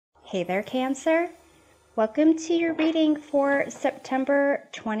Hey there, Cancer. Welcome to your reading for September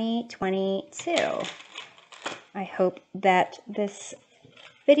 2022. I hope that this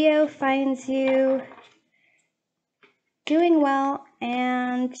video finds you doing well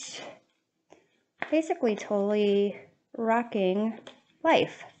and basically totally rocking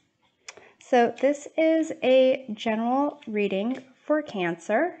life. So this is a general reading for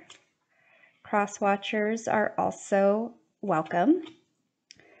Cancer. Cross-watchers are also welcome.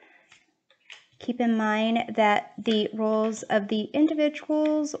 Keep in mind that the roles of the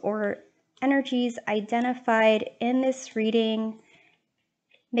individuals or energies identified in this reading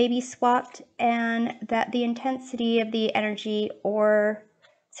may be swapped, and that the intensity of the energy or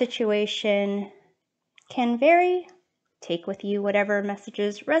situation can vary. Take with you whatever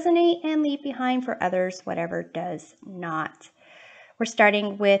messages resonate and leave behind for others whatever does not. We're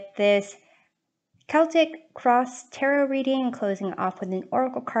starting with this Celtic cross tarot reading and closing off with an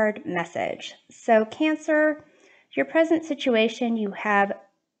oracle card message. So Cancer, your present situation, you have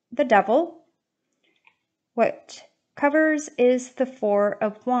the Devil. What covers is the Four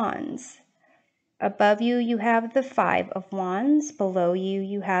of Wands. Above you, you have the Five of Wands. Below you,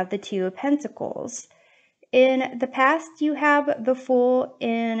 you have the Two of Pentacles. In the past, you have the Fool.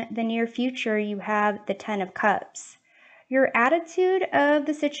 In the near future, you have the Ten of Cups. Your attitude of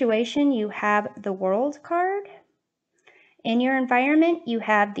the situation, you have the World card. In your environment, you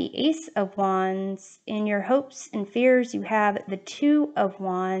have the Ace of Wands. In your hopes and fears, you have the Two of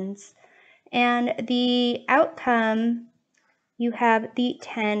Wands. And the outcome, you have the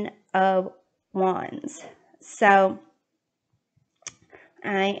Ten of Wands. So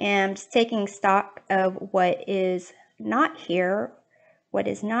I am just taking stock of what is not here. What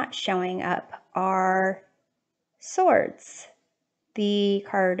is not showing up are Swords, the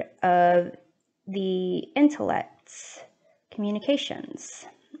card of the intellects, communications.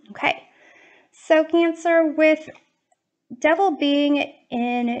 Okay, so Cancer, with Devil being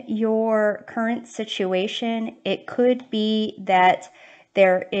in your current situation, it could be that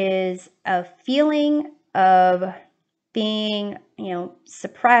there is a feeling of being,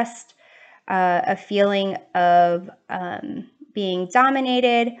 suppressed, a feeling of being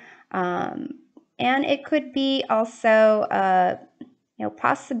dominated, and it could be also a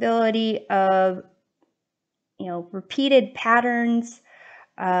possibility of repeated patterns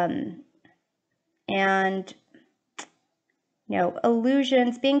and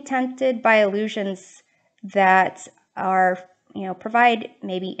illusions, being tempted by illusions that are provide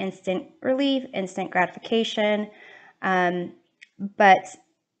maybe instant relief, instant gratification, but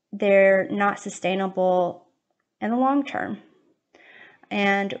they're not sustainable in the long term.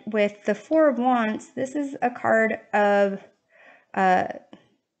 And with the Four of Wands, this is a card of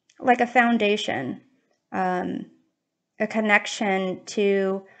like a foundation, a connection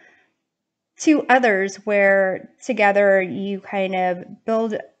to others, where together you kind of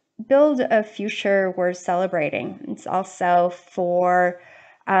build a future worth celebrating. It's also for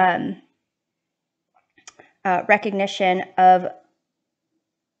recognition of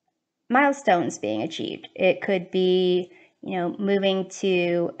milestones being achieved. It could be moving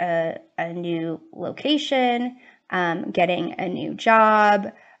to a new location, getting a new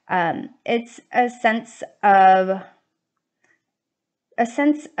job. It's a sense of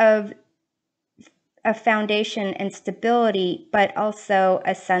a foundation and stability, but also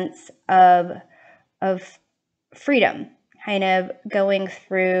a sense of freedom, kind of going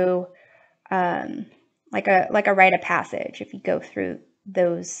through like a rite of passage. If you go through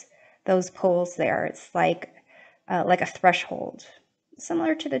those poles there, it's like a threshold,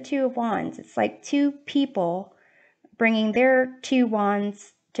 similar to the Two of Wands. It's like two people bringing their two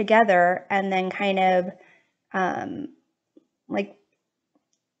wands together, and then kind of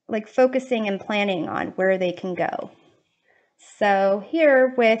like focusing and planning on where they can go. So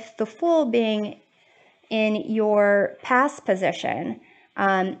here, with the Fool being in your past position,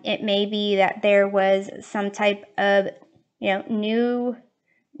 it may be that there was some type of new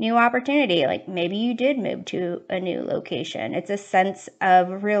opportunity. Like maybe you did move to a new location. It's a sense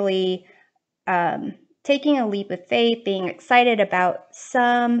of really taking a leap of faith, being excited about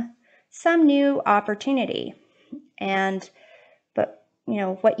some new opportunity. And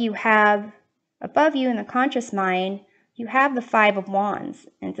what you have above you in the conscious mind, you have the Five of Wands.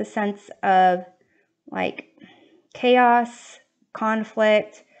 And it's a sense of like chaos,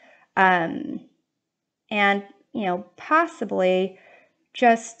 conflict, and possibly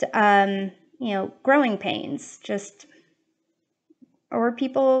just growing pains, or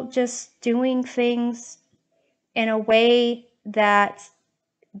people just doing things in a way that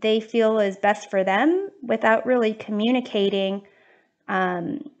they feel is best for them without really communicating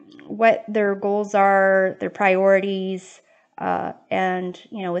what their goals are, their priorities, and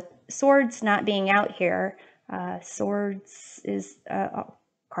with swords not being out here, swords is a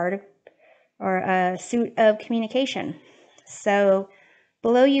card of, or a suit of communication. So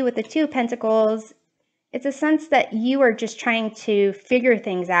below you with the 2 of Pentacles, it's a sense that you are just trying to figure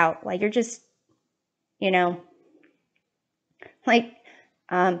things out. Like you're just, like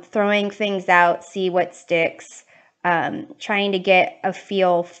throwing things out, see what sticks, trying to get a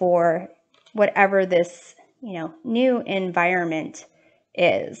feel for whatever this, new environment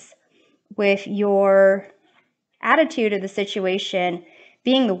is. With your attitude of the situation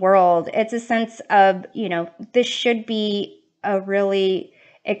being the world, it's a sense of, this should be a really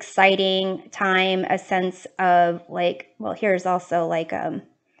exciting time, a sense of like, well, here's also like a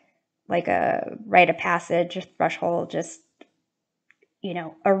rite of passage, a threshold, just,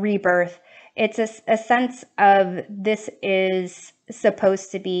 a rebirth. It's a sense of this is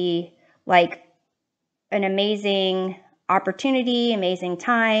supposed to be like an amazing opportunity, amazing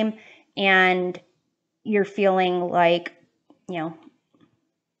time, and you're feeling like,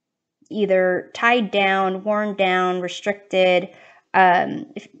 either tied down, worn down, restricted,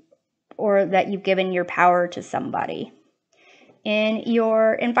 or that you've given your power to somebody. In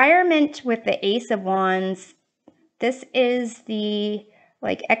your environment with the Ace of Wands, this is the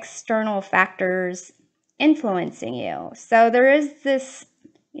like external factors influencing you. So there is this,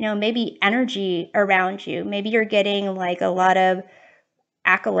 maybe energy around you. Maybe you're getting like a lot of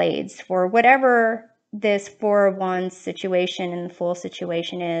accolades for whatever this 4 of Wands situation and the Fool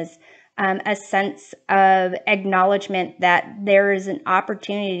situation is. A sense of acknowledgement that there is an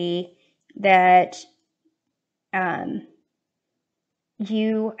opportunity that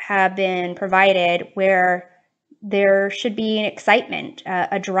you have been provided where there should be an excitement,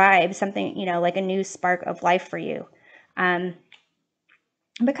 a drive, something, like a new spark of life for you.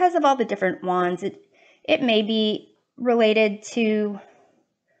 Because of all the different wands, it may be related to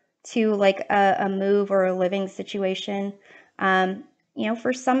like a move or a living situation.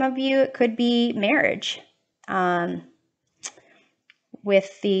 For some of you, it could be marriage.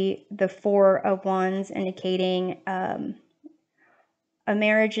 With the 4 of Wands indicating a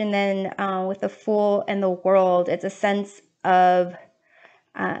marriage, and then with the Fool and the World, it's a sense of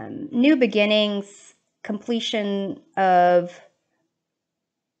new beginnings, completion of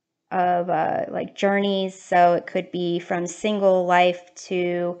like journeys. So it could be from single life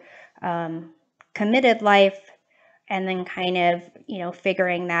to committed life, and then kind of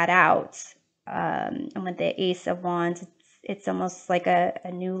figuring that out. And with the Ace of Wands, it's almost like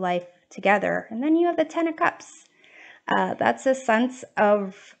a new life together. And then you have the 10 of Cups. That's a sense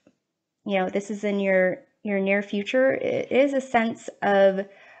of, this is in your near future. It is a sense of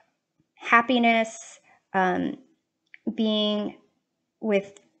happiness, being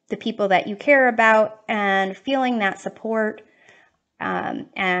with the people that you care about and feeling that support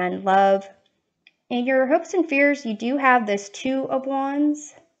and love. In your hopes and fears, you do have this 2 of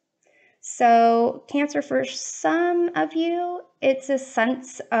Wands. So Cancer, for some of you, it's a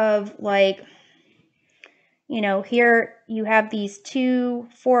sense of like, here you have these 2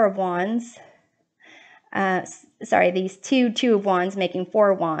 4 of Wands. These two of Wands making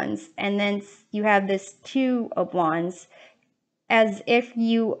 4 Wands. And then you have this 2 of Wands, as if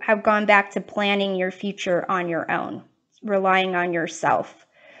you have gone back to planning your future on your own, relying on yourself.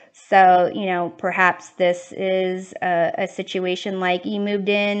 So, perhaps this is a situation like you moved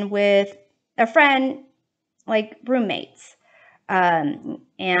in with a friend, like roommates. And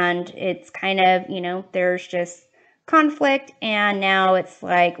it's kind of, there's just conflict, and now it's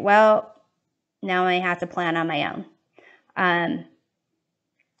like, well, now I have to plan on my own.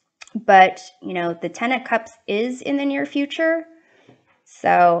 But, the 10 of Cups is in the near future.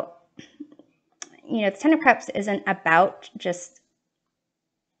 So, the 10 of Cups isn't about just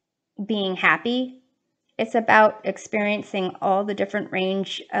being happy. It's about experiencing all the different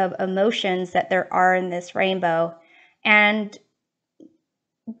range of emotions that there are in this rainbow, and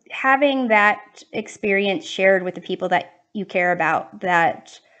having that experience shared with the people that you care about,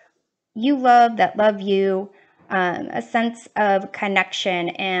 that you love, that love you, a sense of connection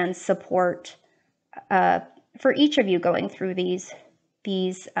and support for each of you going through these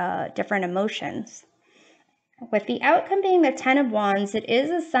different emotions. With the outcome being the 10 of Wands, it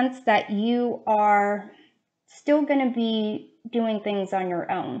is a sense that you are still going to be doing things on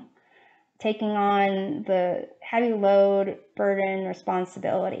your own, taking on the heavy load, burden,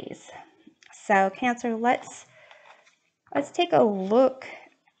 responsibilities. So Cancer, let's take a look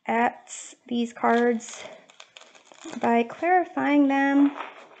at these cards by clarifying them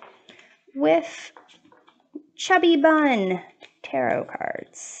with Chubby Bun tarot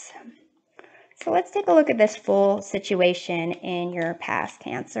cards. So let's take a look at this full situation in your past,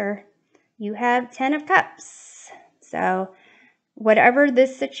 Cancer. You have 10 of Cups. So whatever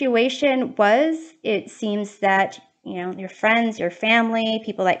this situation was, it seems that, you know, your friends, your family,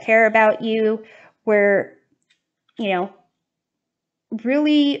 people that care about you were, you know,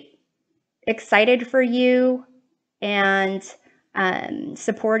 really excited for you and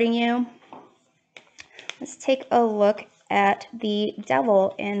supporting you. Let's take a look at the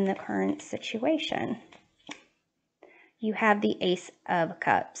Devil in the current situation. You have the Ace of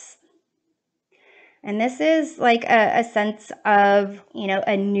Cups. And this is like a sense of, you know,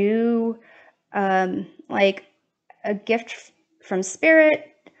 a new, like a gift from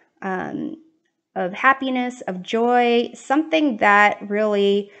Spirit, of happiness, of joy, something that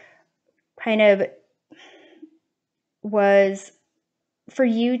really kind of was for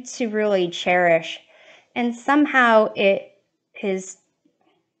you to really cherish. And somehow it has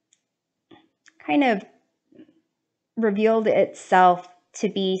kind of revealed itself to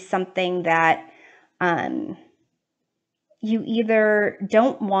be something that you either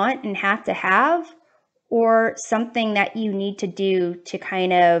don't want and have to have, or something that you need to do to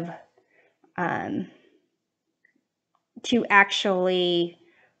kind of to actually,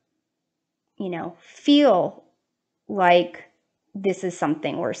 you know, feel like this is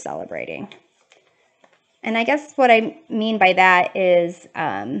something we're celebrating. And I guess what I mean by that is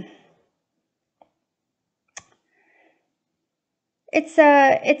it's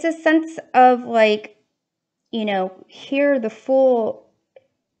a sense of like, you know, here the Fool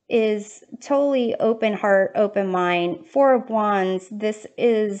is totally open heart, open mind. Four of Wands, this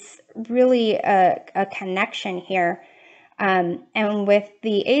is really a connection here. And with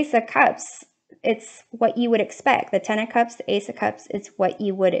the Ace of Cups, it's what you would expect. The Ten of Cups, the Ace of Cups, it's what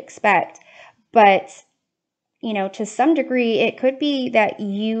you would expect. But, you know, to some degree, it could be that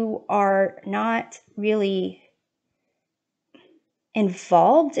you are not really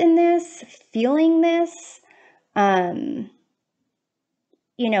involved in this, feeling this,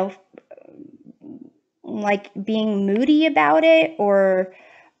 you know, like being moody about it, or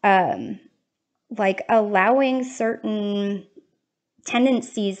like allowing certain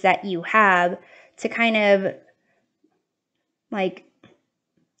tendencies that you have to kind of like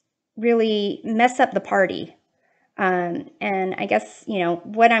really mess up the party. And I guess, you know,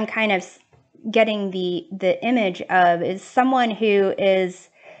 what I'm kind of getting the image of is someone who is,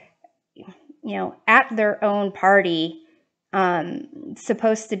 you know, at their own party,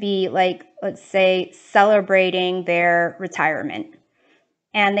 supposed to be like, let's say, celebrating their retirement.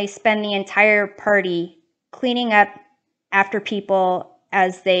 And they spend the entire party cleaning up after people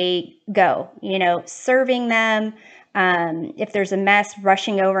as they go, you know, serving them. If there's a mess,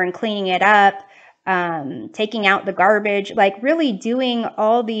 rushing over and cleaning it up, taking out the garbage, like really doing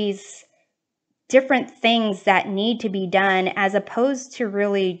all these different things that need to be done, as opposed to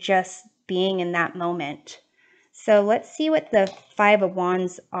really just being in that moment. So let's see what the Five of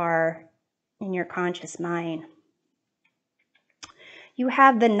Wands are in your conscious mind. You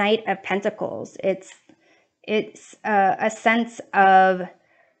have the Knight of Pentacles. It's a sense of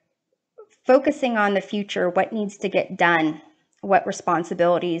focusing on the future, what needs to get done, what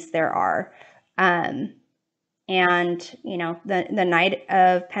responsibilities there are. And, you know, the Knight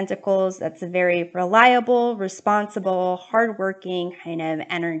of Pentacles, that's a very reliable, responsible, hardworking kind of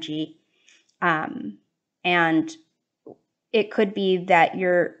energy. And it could be that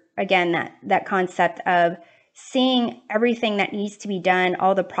you're, again, that concept of seeing everything that needs to be done,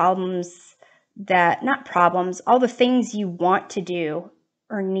 all the problems that, not problems, all the things you want to do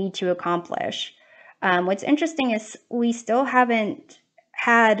or need to accomplish. What's interesting is we still haven't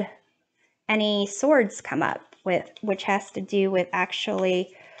had any swords come up, which has to do with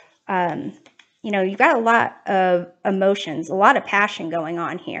actually, you know, you've got a lot of emotions, a lot of passion going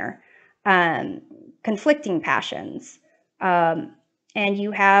on here, conflicting passions. And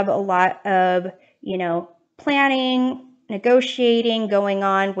you have a lot of, you know, planning, negotiating going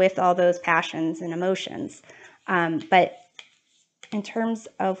on with all those passions and emotions. But in terms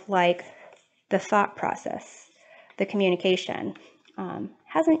of like the thought process, the communication,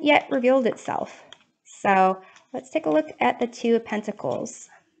 hasn't yet revealed itself. So let's take a look at the Two of Pentacles.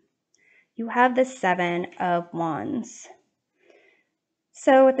 You have the Seven of Wands.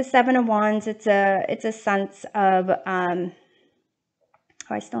 So with the Seven of Wands, it's a sense of, oh,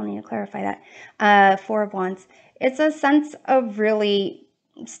 I still need to clarify that. Four of Wands. It's a sense of really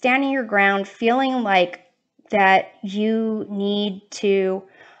standing your ground, feeling like that you need to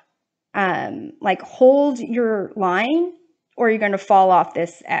like hold your line, or you're going to fall off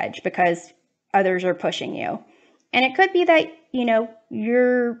this edge because others are pushing you. And it could be that, you know,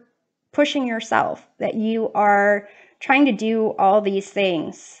 you're pushing yourself, that you are trying to do all these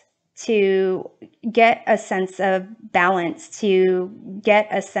things to get a sense of balance, to get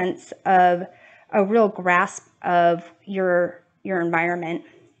a sense of a real grasp of your environment.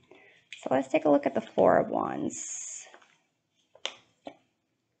 So let's take a look at the Four of Wands.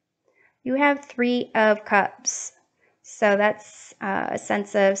 You have Three of Cups. So that's a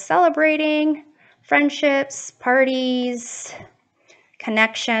sense of celebrating, friendships, parties,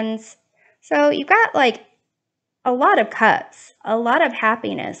 connections. So you've got like a lot of cups, a lot of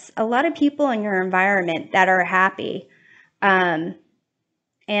happiness, a lot of people in your environment that are happy. And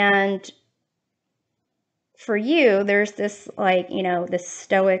for you, there's this like, you know, this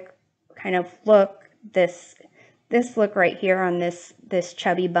stoic kind of look, this look right here on this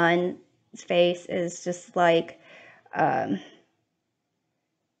chubby bun's face is just like,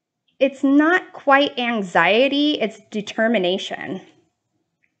 it's not quite anxiety, it's determination.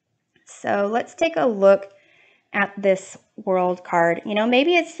 So let's take a look at this World card. You know,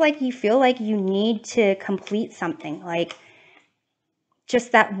 maybe it's like you feel like you need to complete something, like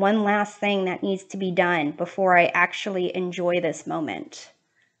just that one last thing that needs to be done before I actually enjoy this moment.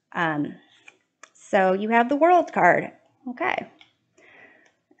 So you have the World card. Okay.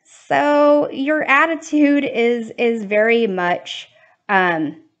 So your attitude is very much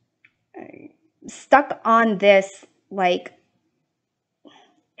stuck on this, like,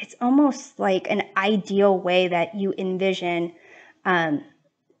 it's almost like an ideal way that you envision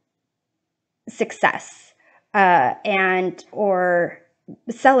success and or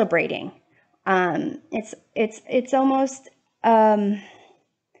celebrating. It's almost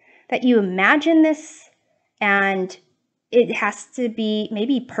that you imagine this and it has to be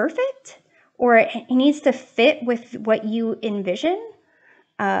maybe perfect, or it needs to fit with what you envision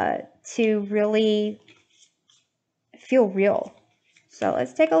to really feel real. So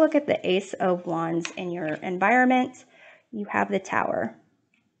let's take a look at the Ace of Wands in your environment. You have the Tower.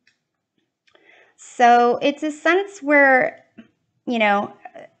 So it's a sense where, you know,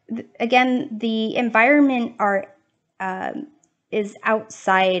 again, the environment is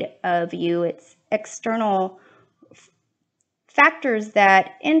outside of you. It's external factors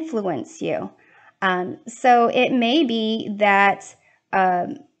that influence you. So it may be that,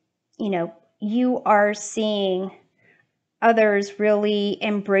 you know, you are seeing others really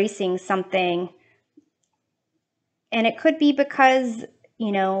embracing something. And it could be because,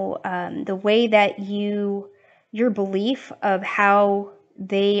 you know, the way that your belief of how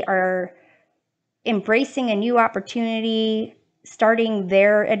they are embracing a new opportunity, starting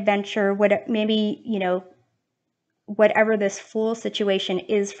their adventure, maybe, you know, whatever this Fool situation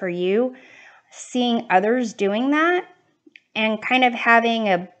is for you, seeing others doing that and kind of having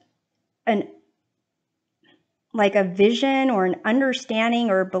a vision or an understanding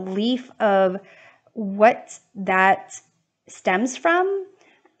or belief of what that stems from.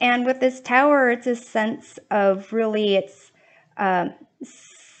 And with this Tower, it's a sense of really,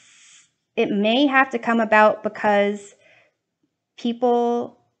 it may have to come about because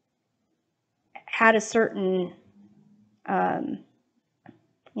people had a certain,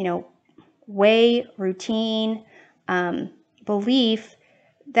 you know, way, routine, belief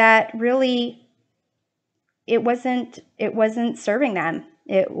that really it wasn't serving them.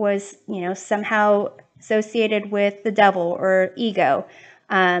 It was, you know, somehow associated with the devil or ego,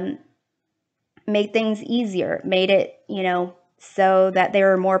 made things easier, made it, you know, so that they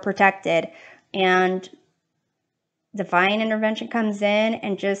were more protected. And divine intervention comes in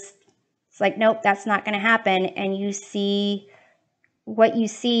and just, it's like, nope, that's not going to happen. And you see, what you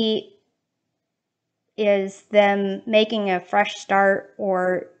see is them making a fresh start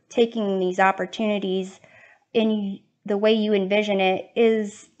or taking these opportunities in the way you envision it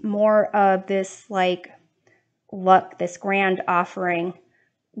is more of this like luck, this grand offering,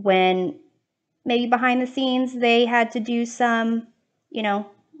 when maybe behind the scenes they had to do some, you know,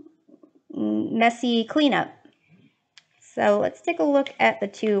 messy cleanup. So let's take a look at the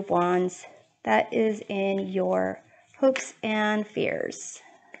Two of Wands. That is in your hopes and fears.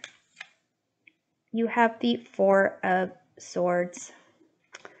 You have the Four of Swords.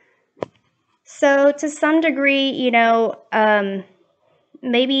 So to some degree, you know,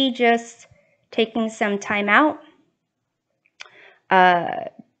 maybe just taking some time out,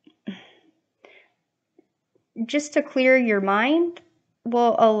 just to clear your mind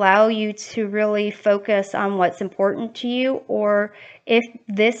will allow you to really focus on what's important to you. Or if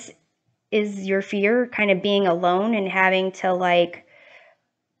this is your fear, kind of being alone and having to like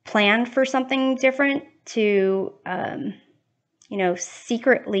plan for something different to,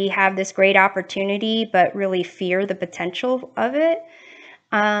 secretly have this great opportunity, but really fear the potential of it,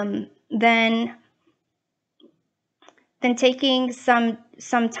 then taking some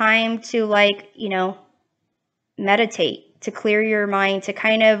time to meditate, to clear your mind, to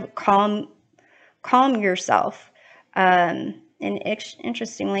kind of calm yourself. And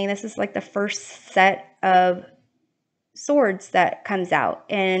interestingly, this is like the first set of swords that comes out,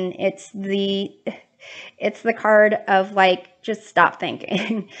 and it's the card of just stop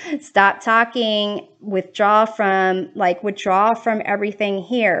thinking, stop talking, withdraw from everything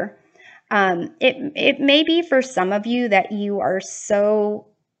here. It may be for some of you that you are so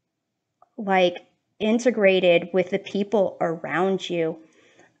integrated with the people around you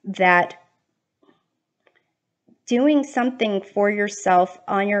that doing something for yourself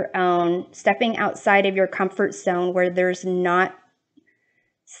on your own, stepping outside of your comfort zone where there's not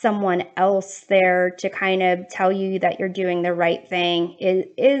someone else there to kind of tell you that you're doing the right thing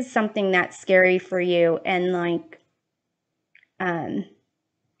is something that's scary for you. And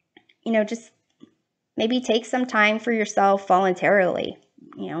just maybe take some time for yourself voluntarily,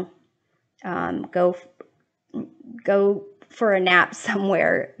 go for a nap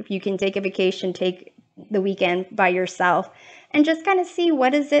somewhere. If you can take a vacation, take the weekend by yourself and just kind of see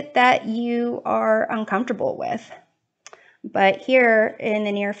what is it that you are uncomfortable with. But here in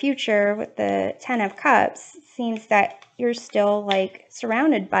the near future with the 10 of Cups, it seems that you're still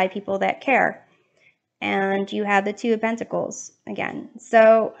surrounded by people that care. And you have the 2 of Pentacles again.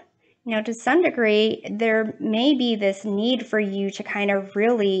 So, to some degree, there may be this need for you to kind of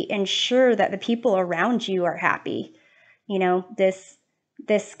really ensure that the people around you are happy.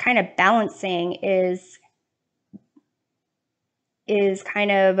 This kind of balancing is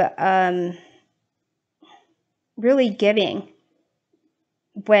kind of really giving.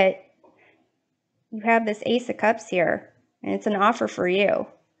 But you have this Ace of Cups here, and it's an offer for you.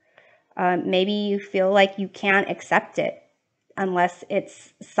 Maybe you feel like you can't accept it unless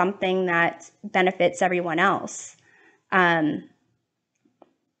it's something that benefits everyone else. But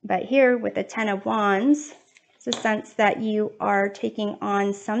here with the 10 of Wands, it's a sense that you are taking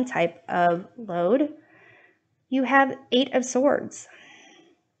on some type of load. You have 8 of Swords.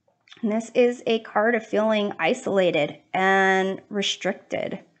 And this is a card of feeling isolated and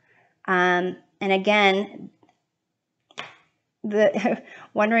restricted. And again,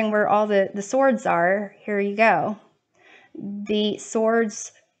 wondering where all the swords are, here you go. The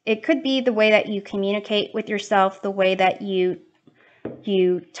swords, it could be the way that you communicate with yourself, the way that you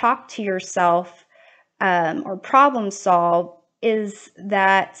talk to yourself, or problem solve, is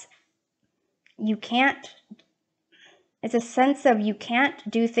that you can't, it's a sense of you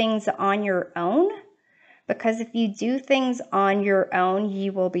can't do things on your own, because if you do things on your own,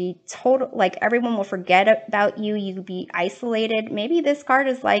 you will be everyone will forget about you. You'll be isolated. Maybe this card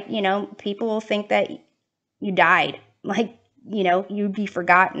is people will think that you died, you'd be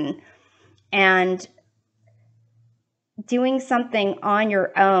forgotten. And doing something on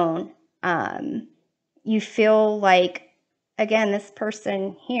your own, you feel again, this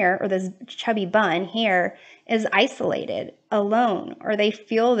person here, or this chubby bun here, is isolated, alone, or they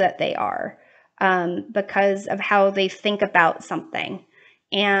feel that they are, because of how they think about something.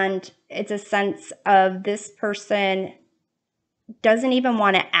 And it's a sense of this person doesn't even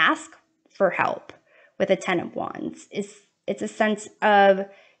want to ask for help with a 10 of Wands. It's a sense of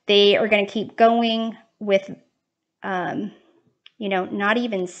they are going to keep going with, not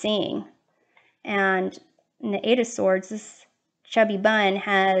even seeing. And in the 8 of Swords, this chubby bun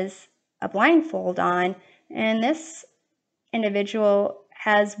has a blindfold on, and this individual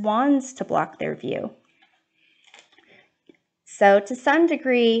has wands to block their view. So to some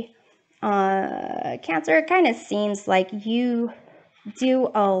degree, Cancer, it kind of seems like you do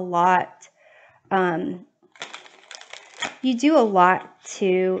a lot. You do a lot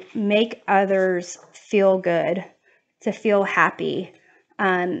to make others feel good, to feel happy,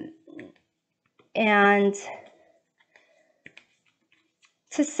 and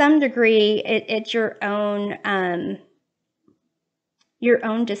to some degree, it's your own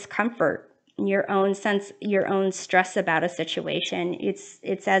discomfort, your own sense, your own stress about a situation.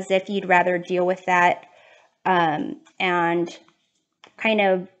 It's as if you'd rather deal with that and kind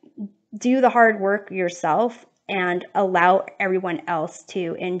of do the hard work yourself and allow everyone else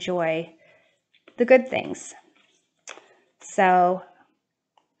to enjoy the good things. So,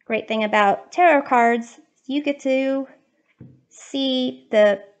 great thing about tarot cards, you get to see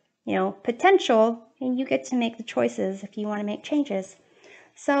the potential, and you get to make the choices if you want to make changes.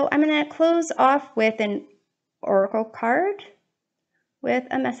 So I'm going to close off with an oracle card with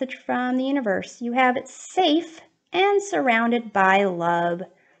a message from the universe. You have "It's safe and surrounded by love.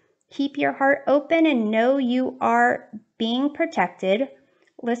 Keep your heart open and know you are being protected.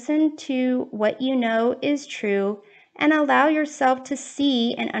 Listen to what you know is true and allow yourself to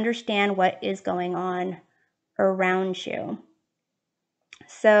see and understand what is going on around you.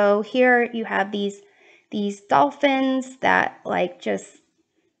 So here you have these dolphins that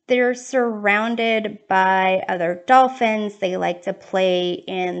they're surrounded by other dolphins. They like to play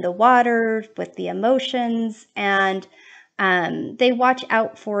in the water with the emotions, and they watch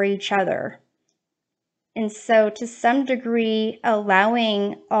out for each other. And so, to some degree,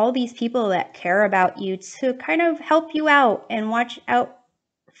 allowing all these people that care about you to kind of help you out and watch out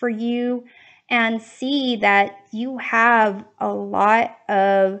for you and see that you have a lot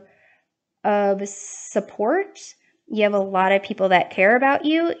of support. You have a lot of people that care about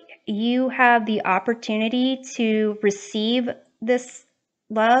you. You have the opportunity to receive this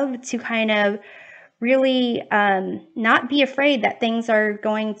love, to kind of really not be afraid that things are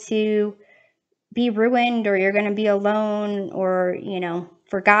going to be ruined or you're going to be alone or,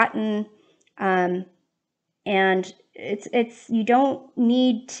 forgotten. And it's you don't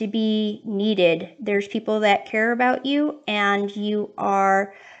need to be needed. There's people that care about you, and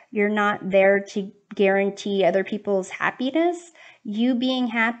you're not there to guarantee other people's happiness. You being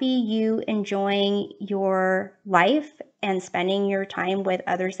happy, you enjoying your life and spending your time with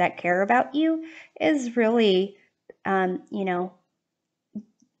others that care about you is really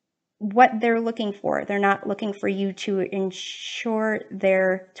what they're looking for. They're not looking for you to ensure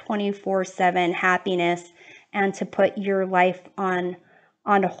their 24/7 happiness and to put your life on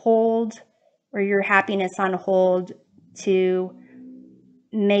hold or your happiness on hold to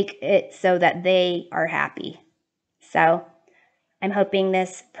make it so that they are happy. So I'm hoping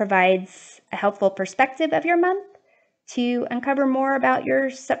this provides a helpful perspective of your month. To uncover more about your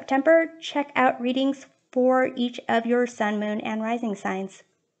September, check out readings for each of your sun, moon, and rising signs.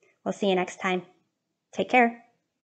 We'll see you next time. Take care.